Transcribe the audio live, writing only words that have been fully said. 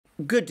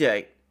Good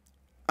day.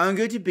 I'm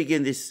going to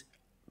begin this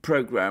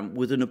program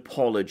with an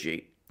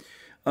apology.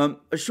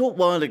 A short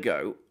while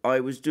ago,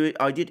 I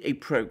did a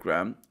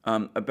program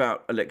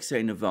about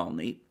Alexei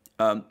Navalny,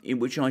 in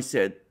which I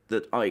said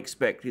that I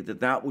expected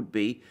that would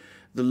be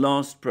the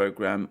last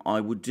program I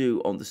would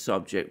do on the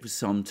subject for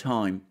some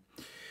time.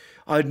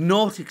 I had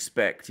not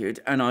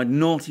expected and I had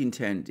not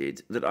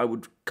intended that I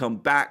would come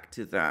back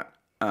to that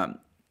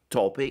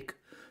topic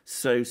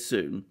so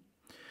soon,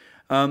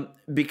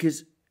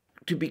 because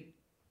to be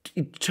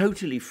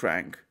totally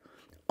frank,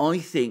 I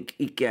think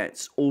it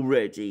gets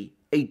already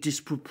a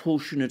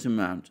disproportionate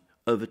amount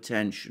of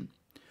attention.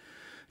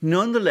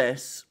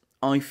 Nonetheless,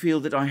 I feel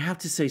that I have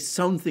to say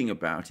something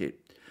about it,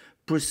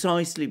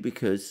 precisely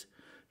because,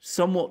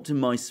 somewhat to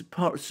my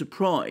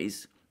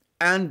surprise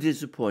and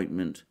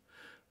disappointment,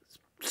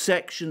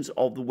 sections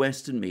of the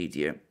Western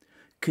media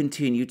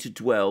continue to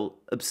dwell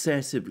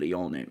obsessively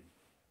on it.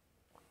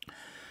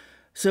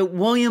 So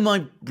why am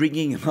I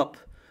bringing up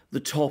the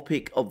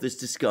topic of this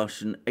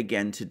discussion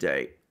again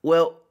today?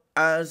 Well,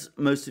 as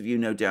most of you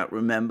no doubt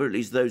remember, at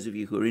least those of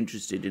you who are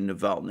interested in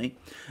Navalny,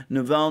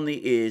 Navalny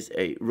is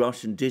a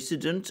Russian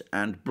dissident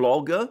and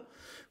blogger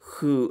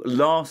who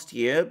last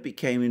year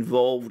became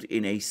involved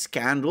in a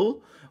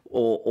scandal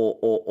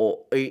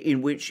or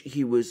in which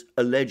he was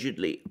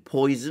allegedly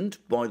poisoned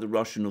by the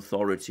Russian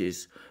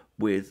authorities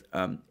with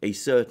a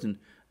certain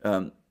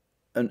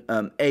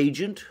an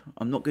agent.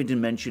 I'm not going to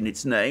mention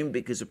its name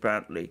because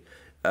apparently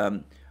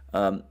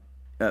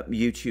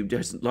YouTube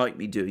doesn't like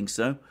me doing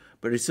so,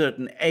 but a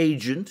certain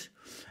agent,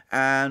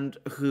 and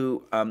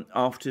who,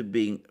 after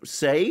being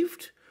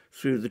saved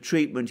through the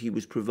treatment he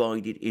was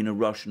provided in a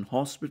Russian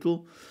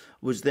hospital,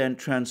 was then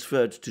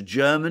transferred to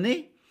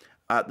Germany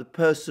at the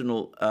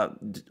personal,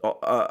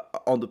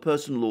 on the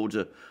personal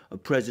order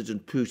of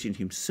President Putin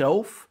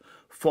himself,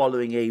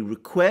 following a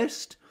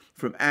request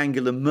from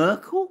Angela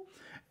Merkel,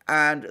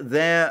 and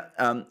there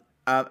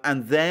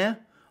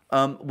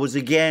was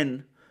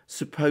again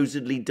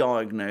supposedly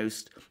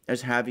diagnosed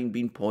as having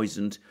been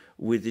poisoned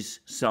with this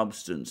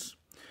substance.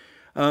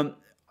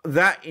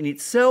 That in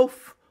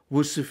itself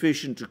was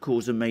sufficient to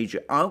cause a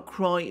major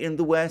outcry in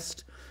the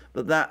West,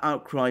 but that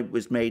outcry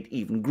was made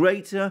even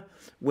greater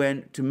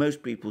when, to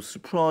most people's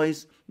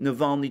surprise,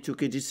 Navalny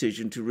took a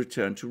decision to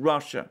return to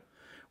Russia.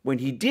 When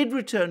he did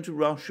return to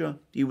Russia,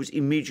 he was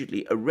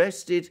immediately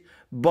arrested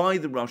by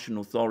the Russian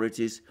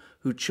authorities,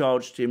 who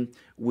charged him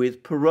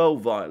with parole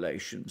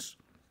violations.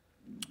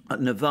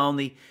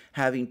 Navalny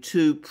having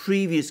two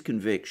previous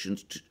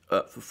convictions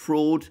for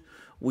fraud,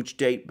 which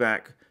date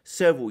back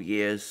several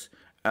years,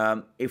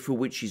 for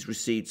which he's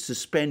received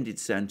suspended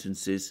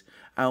sentences,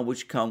 and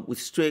which come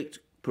with strict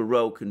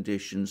parole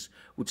conditions,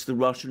 which the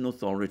Russian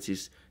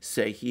authorities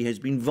say he has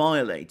been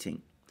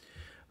violating.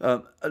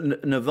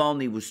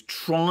 Navalny was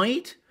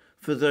tried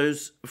for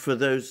those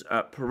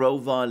parole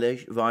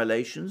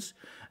violations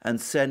and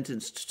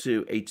sentenced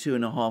to a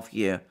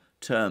 2.5-year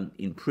term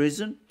in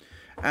prison.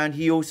 And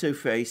he also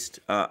faced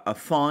a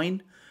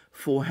fine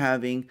for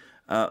having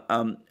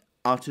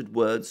uttered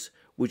words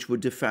which were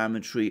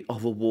defamatory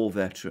of a war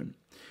veteran.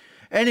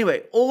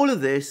 Anyway, all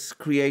of this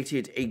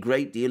created a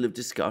great deal of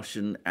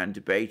discussion and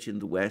debate in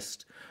the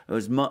West. There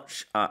was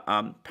much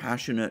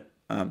passionate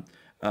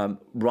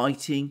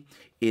writing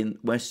in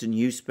Western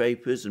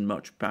newspapers and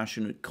much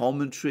passionate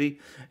commentary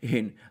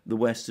in the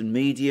Western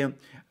media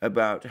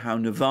about how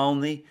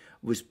Navalny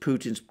was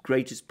Putin's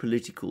greatest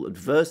political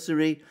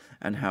adversary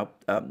and how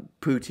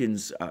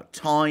Putin's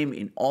time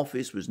in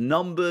office was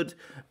numbered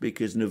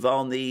because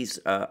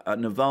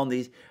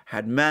Navalny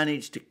had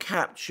managed to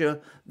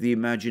capture the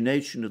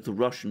imagination of the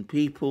Russian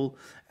people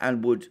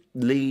and would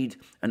lead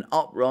an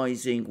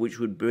uprising which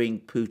would bring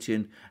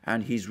Putin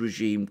and his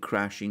regime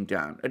crashing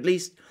down. At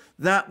least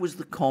that was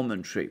the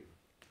commentary.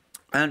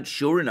 And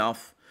sure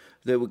enough,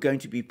 there were going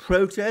to be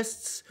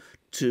protests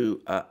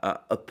to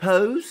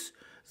oppose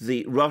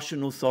the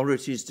Russian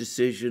authorities'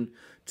 decision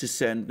to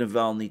send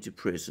Navalny to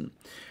prison.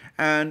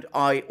 And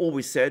I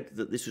always said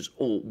that this was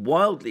all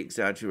wildly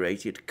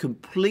exaggerated,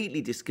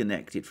 completely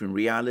disconnected from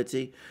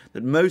reality,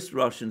 that most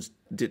Russians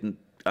didn't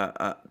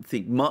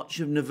think much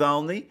of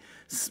Navalny.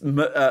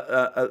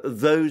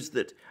 Those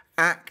that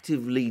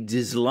actively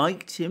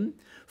disliked him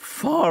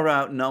far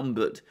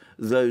outnumbered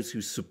those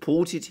who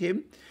supported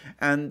him.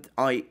 And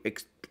I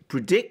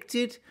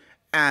predicted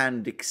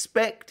and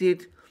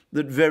expected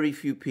that very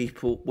few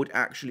people would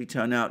actually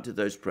turn out to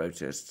those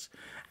protests.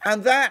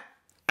 And that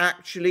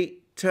actually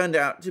turned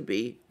out to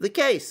be the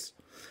case.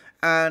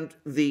 And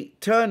the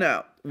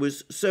turnout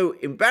was so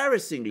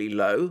embarrassingly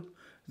low,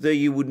 though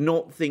you would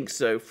not think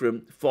so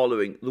from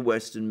following the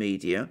Western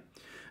media,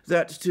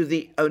 that to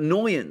the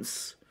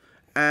annoyance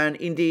and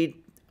indeed,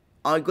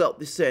 I got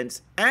the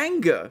sense,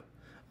 anger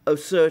of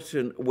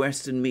certain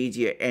Western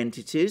media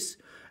entities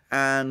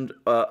and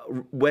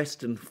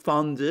Western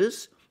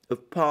funders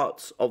of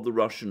parts of the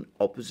Russian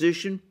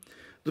opposition,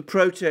 the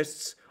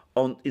protests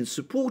in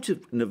support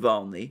of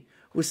Navalny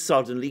was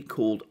suddenly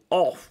called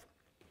off.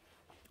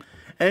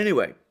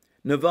 Anyway,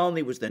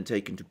 Navalny was then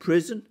taken to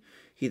prison.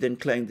 He then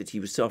claimed that he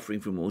was suffering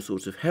from all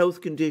sorts of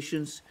health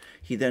conditions.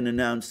 He then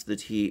announced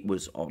that he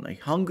was on a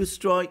hunger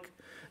strike.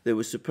 There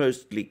were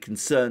supposedly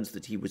concerns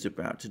that he was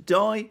about to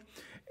die.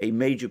 A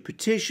major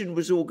petition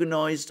was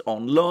organised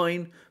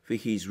online for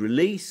his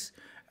release,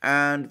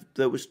 and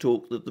there was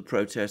talk that the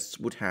protests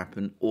would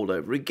happen all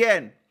over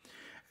again.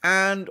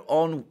 And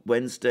on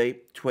Wednesday,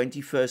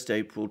 21st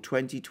April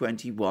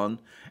 2021,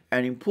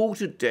 an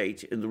important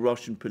date in the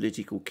Russian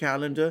political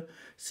calendar,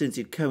 since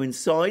it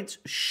coincides,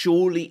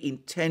 surely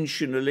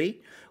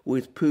intentionally,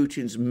 with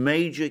Putin's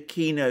major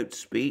keynote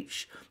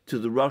speech to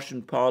the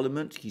Russian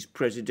parliament, his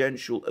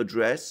presidential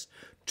address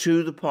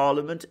to the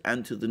parliament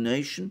and to the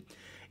nation,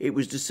 it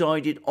was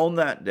decided on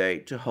that day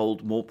to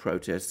hold more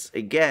protests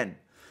again.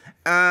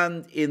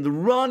 And in the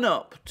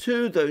run-up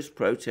to those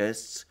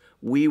protests,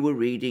 we were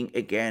reading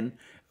again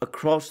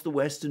across the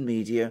Western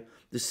media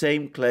the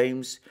same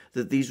claims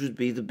that these would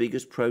be the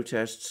biggest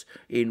protests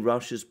in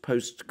Russia's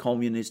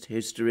post-communist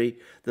history,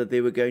 that they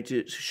were going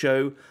to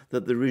show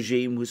that the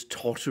regime was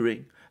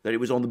tottering, that it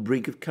was on the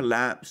brink of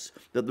collapse,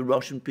 that the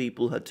Russian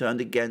people had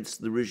turned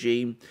against the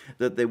regime,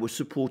 that they were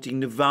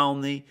supporting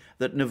Navalny,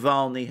 that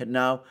Navalny had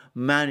now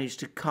managed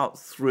to cut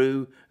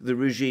through the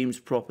regime's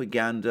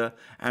propaganda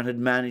and had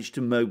managed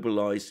to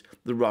mobilize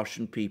the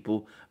Russian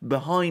people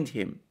behind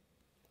him.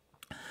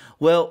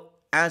 Well,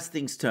 as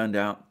things turned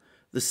out,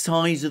 the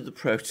size of the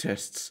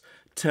protests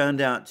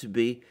turned out to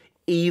be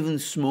even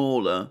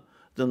smaller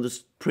than the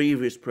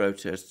previous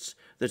protests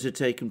that had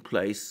taken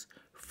place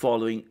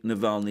following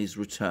Navalny's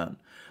return.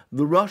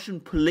 The Russian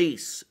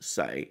police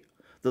say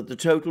that the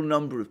total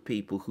number of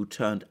people who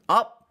turned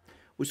up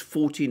was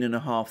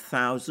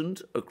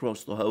 14,500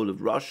 across the whole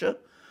of Russia,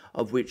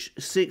 of which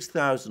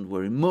 6,000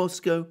 were in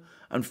Moscow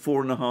and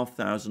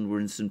 4,500 were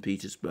in St.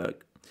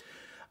 Petersburg.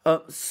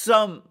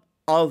 Some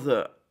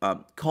other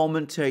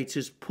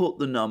commentators put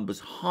the numbers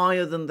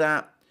higher than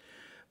that,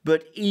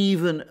 but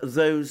even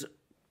those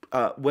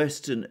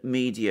Western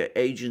media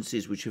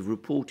agencies which have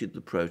reported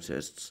the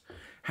protests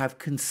have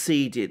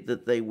conceded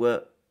that they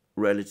were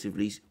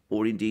relatively,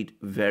 or indeed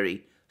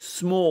very,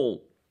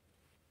 small.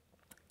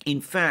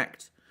 In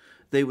fact,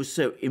 they were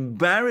so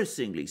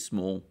embarrassingly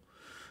small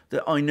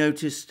that I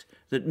noticed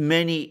that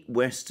many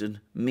Western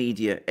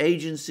media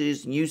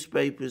agencies,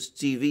 newspapers,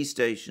 TV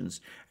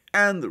stations,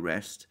 and the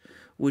rest,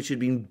 which had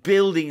been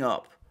building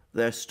up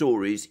their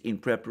stories in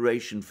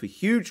preparation for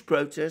huge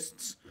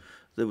protests.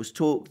 There was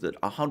talk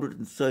that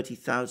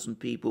 130,000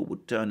 people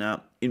would turn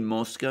out in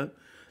Moscow,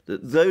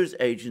 that those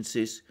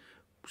agencies,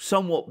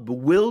 somewhat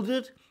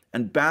bewildered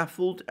and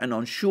baffled and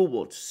unsure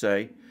what to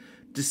say,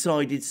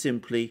 decided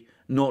simply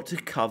not to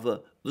cover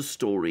the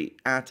story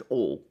at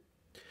all.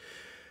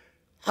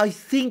 I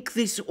think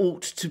this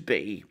ought to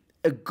be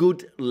a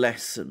good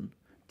lesson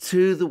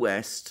to the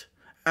West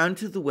and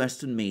to the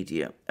Western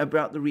media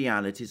about the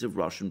realities of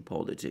Russian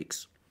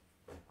politics.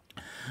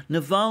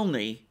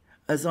 Navalny,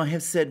 as I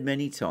have said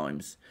many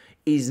times,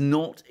 is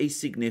not a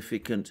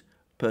significant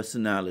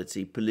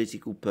personality,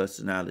 political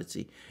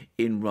personality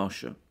in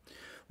Russia.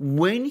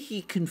 When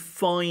he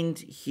confined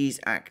his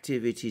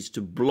activities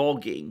to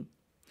blogging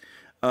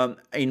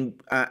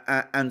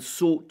and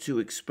sought to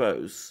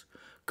expose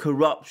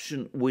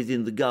corruption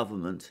within the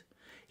government,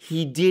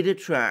 he did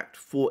attract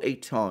for a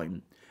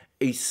time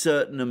a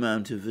certain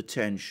amount of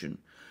attention.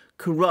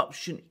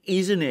 Corruption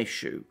is an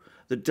issue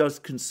that does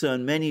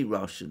concern many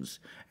Russians,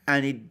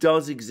 and it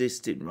does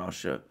exist in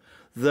Russia,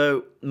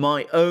 though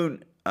my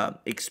own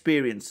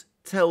experience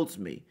tells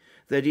me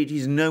that it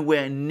is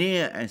nowhere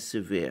near as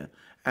severe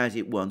as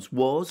it once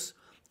was,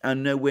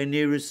 and nowhere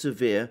near as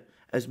severe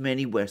as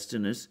many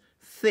Westerners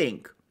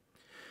think.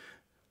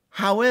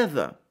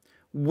 However,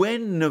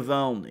 when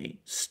Navalny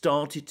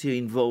started to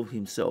involve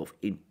himself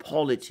in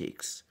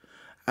politics,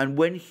 and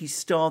when he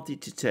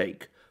started to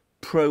take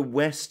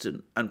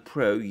pro-Western and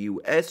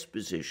pro-US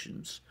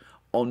positions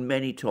on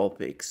many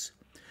topics,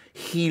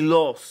 he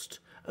lost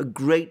a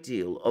great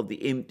deal of the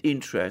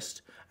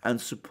interest and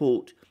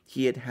support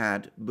he had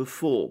had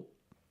before.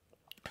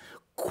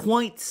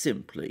 Quite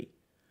simply,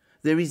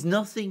 there is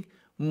nothing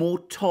more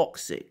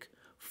toxic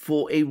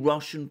for a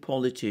Russian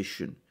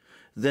politician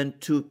than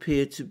to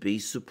appear to be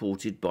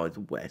supported by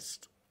the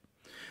West.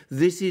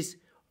 This is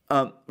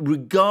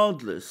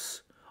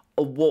regardless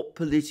of what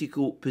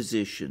political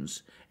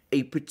positions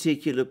a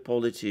particular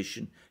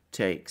politician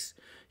takes.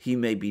 He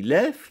may be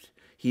left,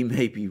 he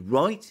may be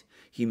right,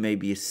 he may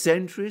be a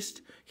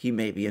centrist, he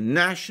may be a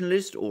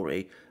nationalist or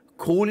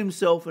call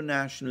himself a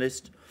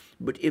nationalist,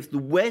 but if the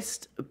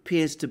West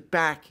appears to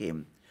back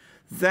him,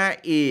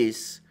 that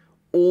is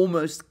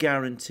almost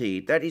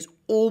guaranteed, that is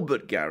all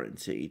but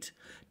guaranteed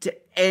to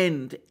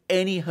end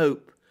any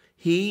hope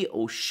he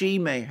or she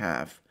may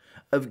have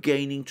of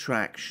gaining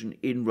traction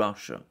in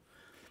Russia.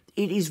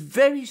 It is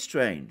very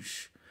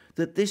strange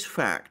that this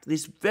fact,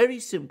 this very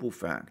simple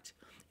fact,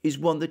 is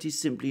one that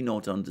is simply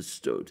not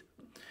understood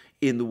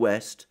in the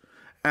West,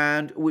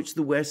 and which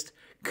the West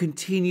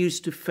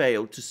continues to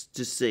fail to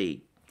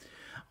see.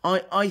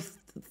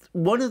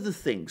 One of the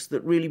things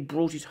that really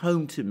brought it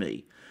home to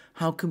me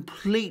how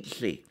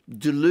completely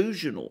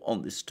delusional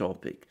on this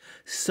topic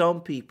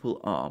some people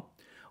are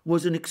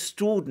was an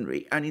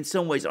extraordinary and in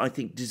some ways I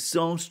think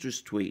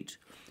disastrous tweet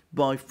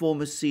by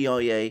former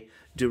CIA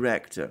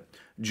Director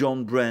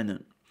John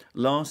Brennan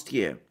last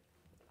year,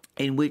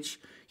 in which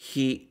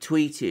he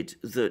tweeted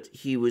that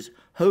he was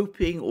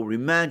hoping or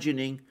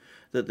imagining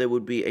that there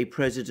would be a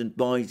President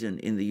Biden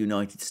in the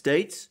United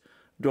States.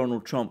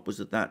 Donald Trump was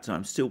at that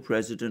time still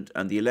president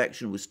and the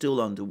election was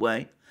still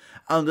underway,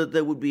 and that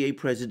there would be a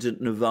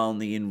President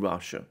Navalny in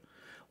Russia.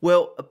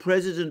 Well, a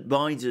President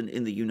Biden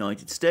in the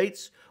United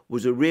States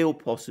was a real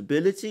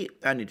possibility,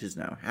 and it has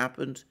now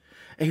happened.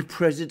 A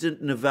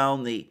President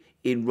Navalny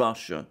in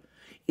Russia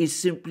is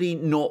simply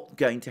not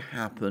going to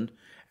happen,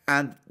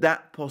 and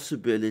that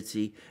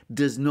possibility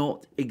does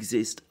not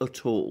exist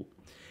at all.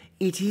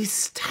 It is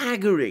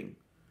staggering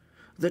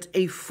that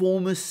a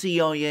former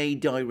CIA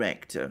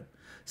director,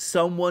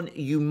 someone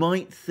you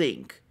might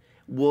think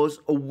was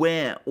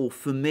aware or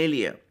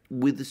familiar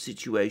with the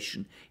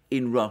situation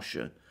in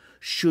Russia,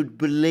 should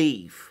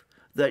believe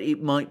that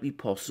it might be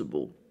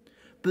possible.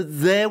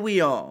 But there we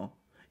are.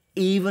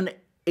 Even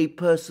a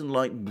person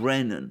like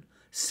Brennan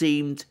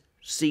seemed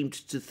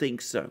to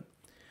think so.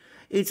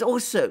 It's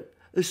also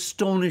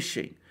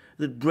astonishing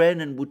that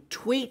Brennan would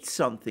tweet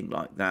something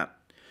like that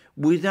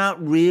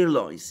without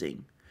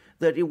realizing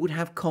that it would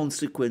have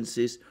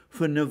consequences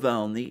for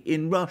Navalny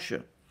in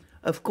Russia.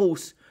 Of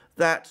course,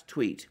 that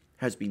tweet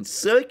has been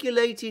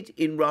circulated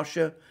in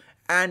Russia,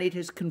 and it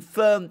has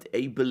confirmed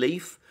a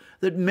belief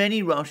that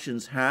many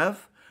Russians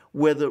have,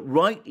 whether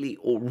rightly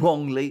or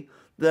wrongly,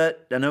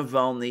 that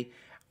Navalny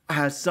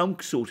has some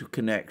sort of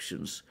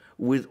connections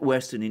with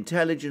Western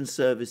intelligence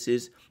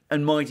services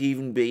and might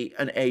even be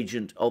an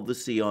agent of the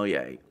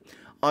CIA.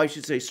 I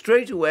should say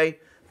straight away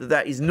that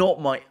that is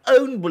not my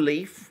own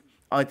belief.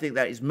 I think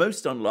that is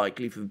most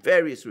unlikely for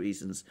various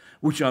reasons,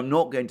 which I'm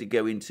not going to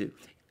go into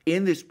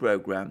in this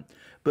program,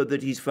 but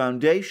that his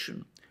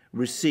foundation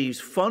receives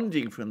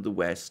funding from the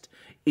West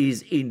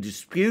is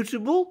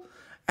indisputable,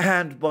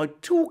 and by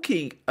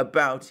talking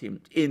about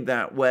him in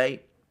that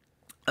way,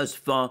 as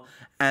far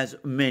as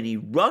many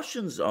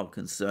Russians are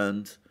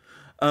concerned,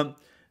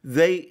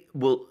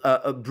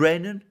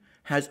 Brennan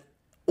has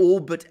all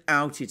but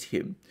outed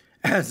him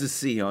as a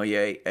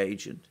CIA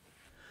agent.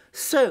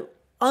 So,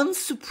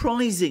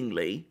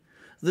 unsurprisingly,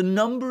 the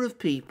number of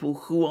people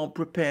who are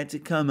prepared to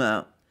come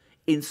out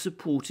in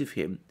support of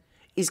him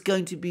is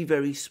going to be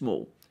very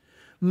small.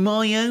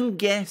 My own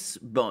guess,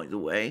 by the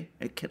way,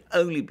 it can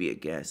only be a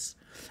guess,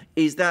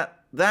 is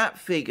that that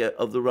figure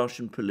of the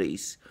Russian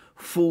police,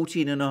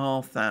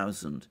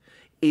 14,500,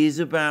 is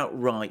about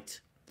right.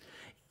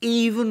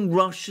 Even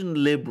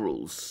Russian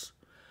liberals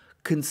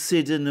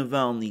consider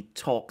Navalny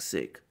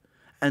toxic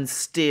and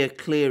steer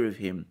clear of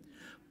him,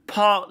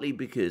 partly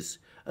because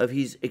of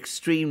his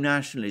extreme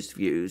nationalist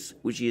views,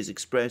 which he has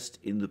expressed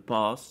in the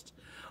past,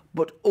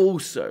 but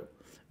also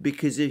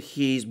because of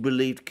his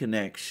believed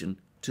connection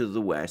to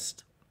the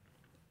West.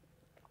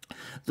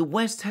 The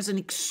West has an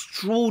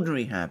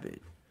extraordinary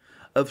habit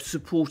of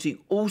supporting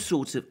all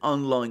sorts of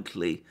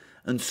unlikely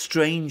and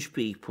strange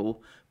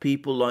people,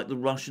 people like the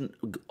Russian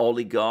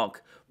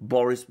oligarch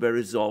Boris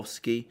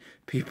Berezovsky,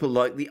 people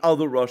like the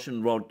other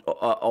Russian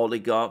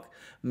oligarch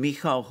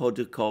Mikhail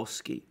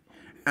Hodorkovsky,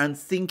 and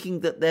thinking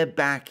that their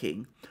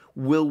backing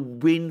will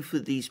win for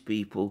these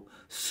people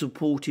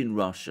support in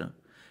Russia,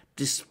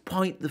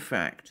 despite the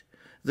fact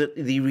that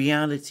the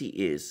reality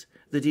is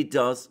that it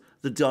does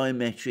the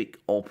diametric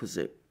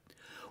opposite.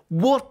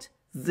 What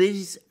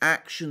these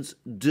actions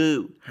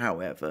do,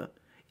 however,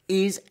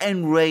 is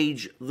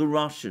enrage the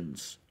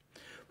Russians.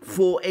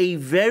 For a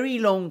very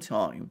long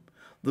time,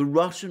 the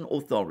Russian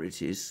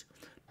authorities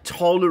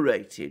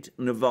tolerated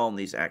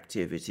Navalny's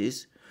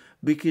activities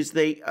because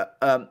they,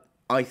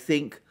 I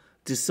think,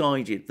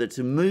 decided that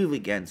to move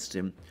against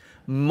him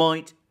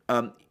might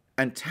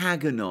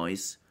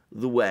antagonize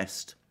the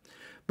West.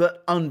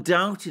 But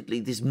undoubtedly,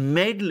 this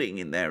meddling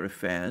in their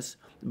affairs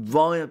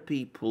via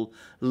people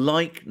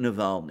like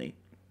Navalny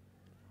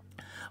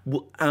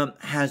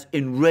has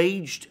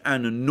enraged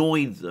and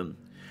annoyed them.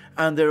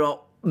 And there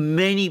are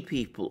many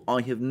people,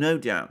 I have no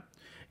doubt,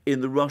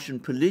 in the Russian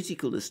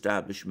political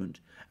establishment,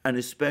 and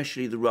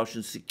especially the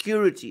Russian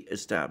security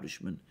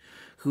establishment,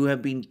 who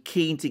have been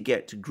keen to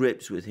get to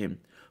grips with him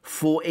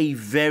for a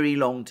very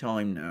long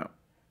time now.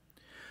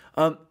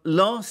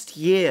 Last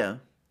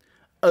year,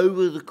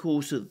 over the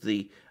course of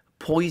the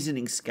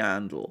poisoning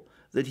scandal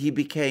that he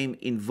became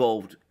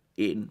involved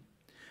in,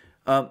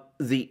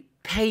 the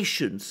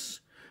patience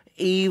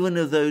even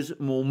of those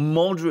more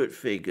moderate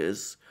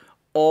figures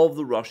of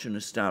the Russian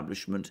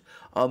establishment,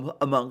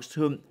 amongst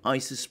whom I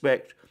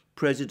suspect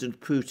President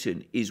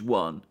Putin is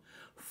one,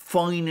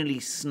 finally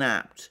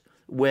snapped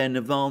where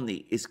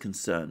Navalny is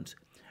concerned.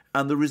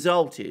 And the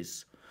result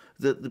is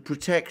that the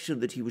protection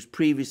that he was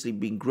previously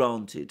being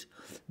granted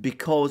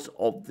because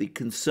of the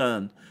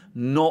concern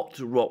not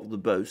to rock the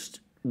boat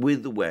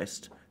with the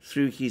West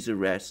through his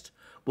arrest,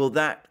 well,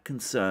 that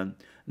concern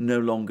no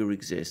longer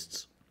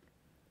exists.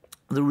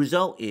 The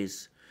result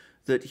is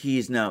that he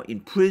is now in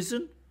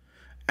prison,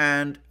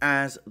 and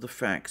as the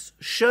facts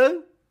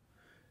show,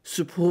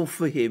 support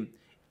for him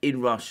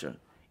in Russia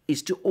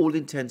is to all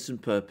intents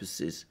and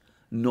purposes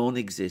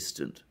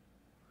non-existent.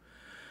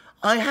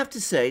 I have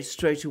to say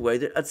straight away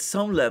that at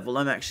some level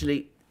I'm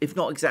actually, if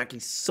not exactly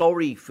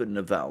sorry for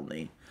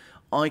Navalny,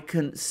 I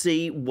can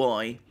see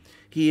why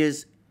he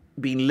has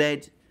been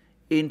led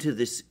into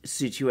this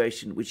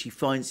situation which he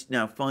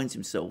now finds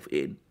himself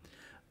in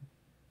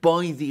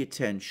by the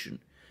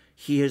attention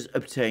he has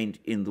obtained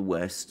in the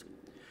West.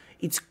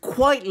 It's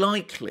quite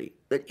likely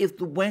that if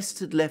the West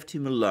had left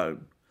him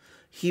alone,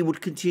 he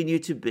would continue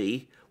to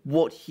be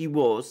what he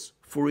was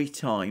for a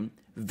time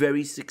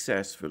very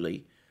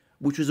successfully,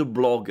 which was a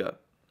blogger.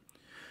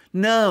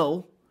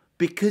 Now,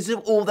 because of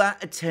all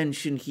that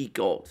attention he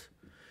got,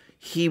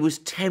 he was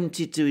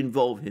tempted to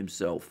involve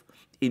himself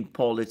in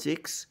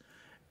politics,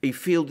 a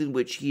field in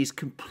which he's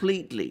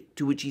completely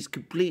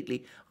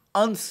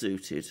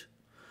unsuited,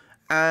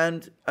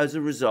 and as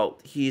a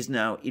result, he is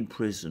now in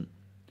prison.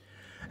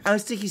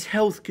 As to his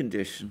health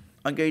condition,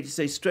 I'm going to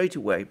say straight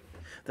away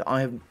that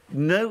I have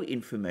no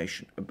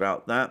information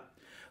about that,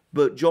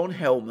 but John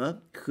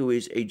Helmer, who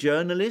is a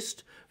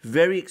journalist,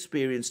 very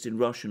experienced in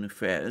Russian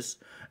affairs,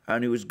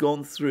 and who has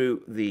gone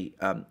through the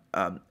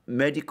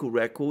medical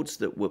records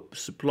that were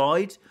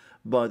supplied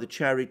by the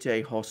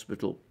Charité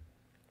Hospital.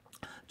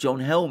 John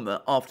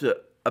Helmer, after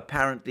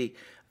apparently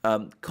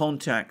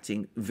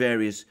contacting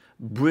various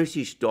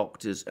British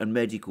doctors and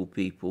medical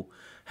people,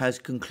 has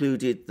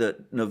concluded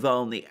that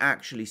Navalny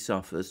actually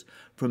suffers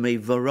from a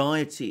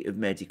variety of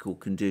medical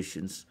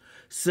conditions.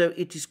 So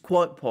it is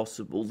quite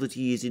possible that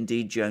he is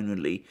indeed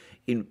generally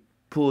in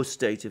poor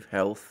state of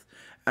health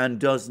and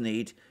does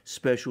need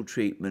special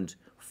treatment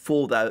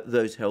for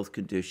those health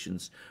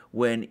conditions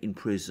when in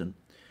prison.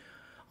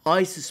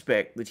 I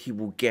suspect that he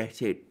will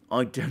get it.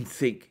 I don't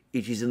think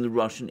it is in the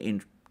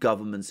Russian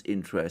government's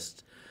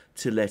interest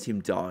to let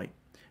him die,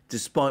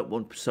 despite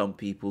what some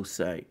people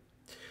say.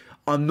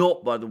 I'm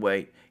not, by the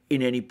way,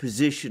 in any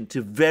position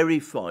to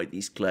verify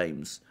these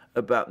claims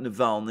about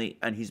Navalny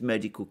and his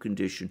medical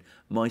condition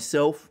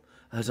myself.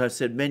 As I've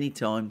said many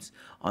times,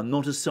 I'm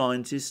not a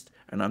scientist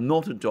and I'm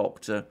not a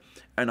doctor,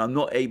 and I'm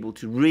not able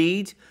to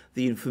read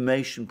the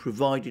information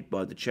provided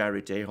by the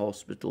Charité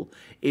Hospital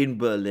in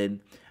Berlin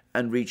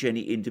and reach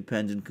any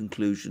independent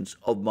conclusions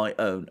of my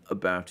own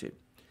about it.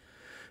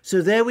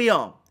 So there we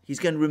are. He's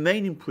going to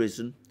remain in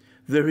prison.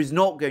 There is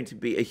not going to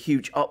be a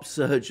huge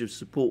upsurge of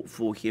support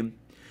for him.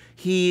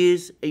 He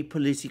is a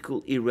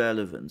political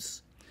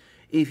irrelevance.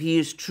 If he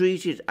is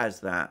treated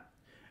as that,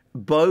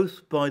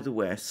 both by the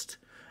West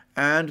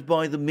and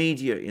by the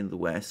media in the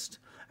West,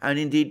 and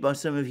indeed by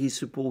some of his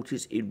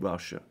supporters in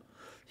Russia,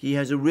 he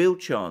has a real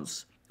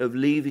chance of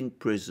leaving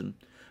prison,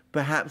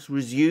 perhaps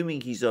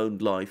resuming his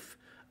old life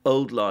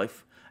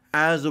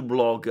as a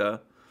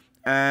blogger,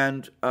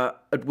 and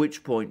at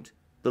which point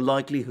the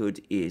likelihood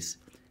is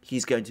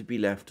he's going to be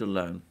left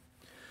alone.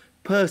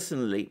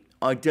 Personally,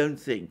 I don't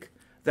think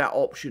that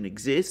option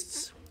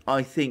exists.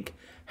 I think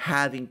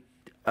having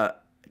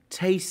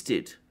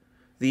tasted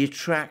the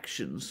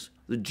attractions,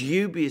 the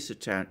dubious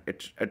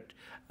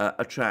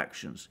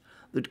attractions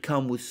that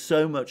come with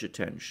so much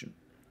attention,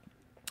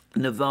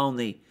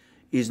 Navalny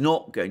is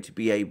not going to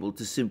be able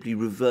to simply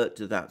revert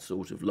to that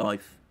sort of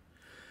life.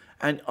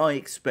 And I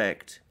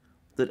expect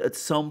that at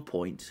some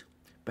point,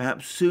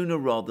 perhaps sooner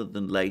rather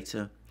than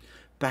later,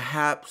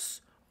 perhaps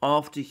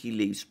after he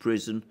leaves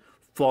prison,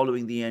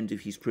 following the end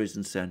of his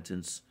prison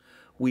sentence,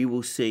 we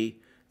will see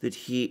that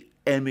he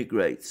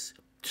emigrates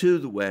to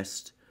the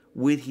West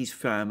with his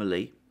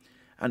family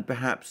and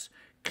perhaps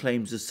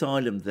claims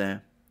asylum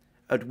there,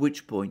 at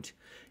which point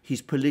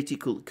his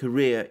political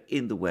career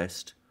in the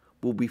West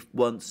will be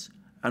once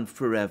and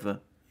forever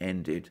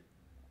ended.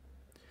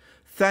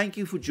 Thank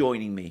you for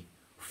joining me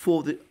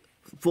for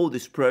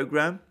this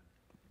program.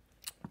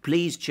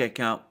 Please check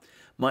out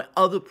my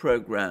other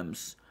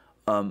programs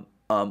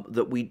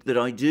that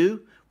I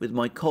do with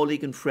my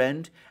colleague and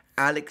friend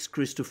Alex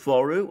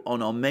Christoforou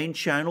on our main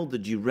channel, the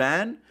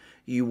Duran.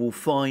 You will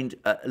find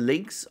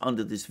links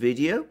under this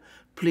video.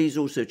 Please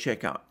also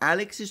check out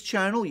Alex's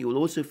channel. You will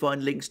also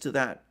find links to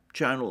that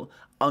channel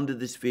under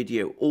this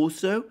video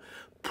also.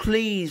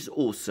 Please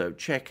also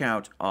check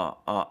out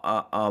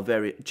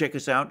check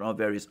us out on our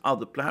various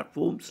other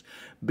platforms: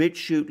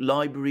 BitChute,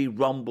 Library,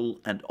 Rumble,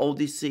 and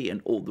Odyssey,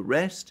 and all the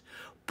rest.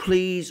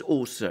 Please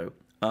also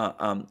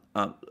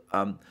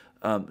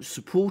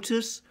support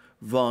us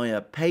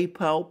via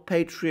PayPal,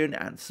 Patreon,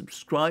 and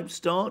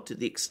Subscribestar to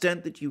the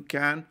extent that you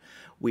can.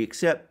 We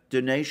accept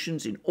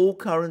donations in all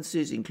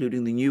currencies,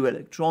 including the new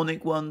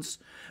electronic ones.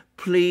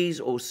 Please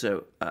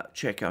also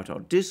check out our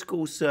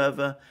Discord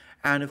server,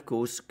 and of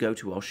course go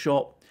to our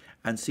shop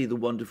and see the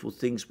wonderful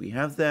things we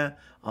have there: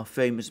 our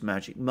famous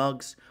magic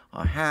mugs,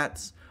 our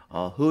hats,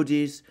 our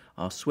hoodies,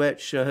 our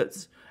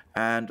sweatshirts,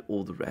 and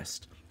all the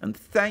rest. And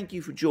thank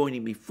you for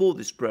joining me for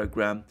this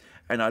program,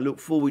 and I look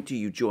forward to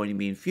you joining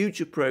me in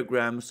future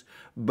programs,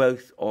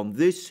 both on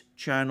this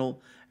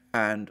channel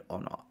and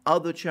on our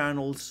other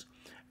channels.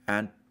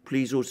 And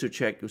please also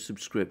check your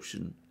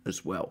subscription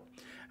as well.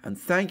 And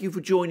thank you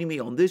for joining me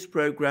on this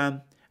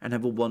program, and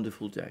have a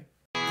wonderful day.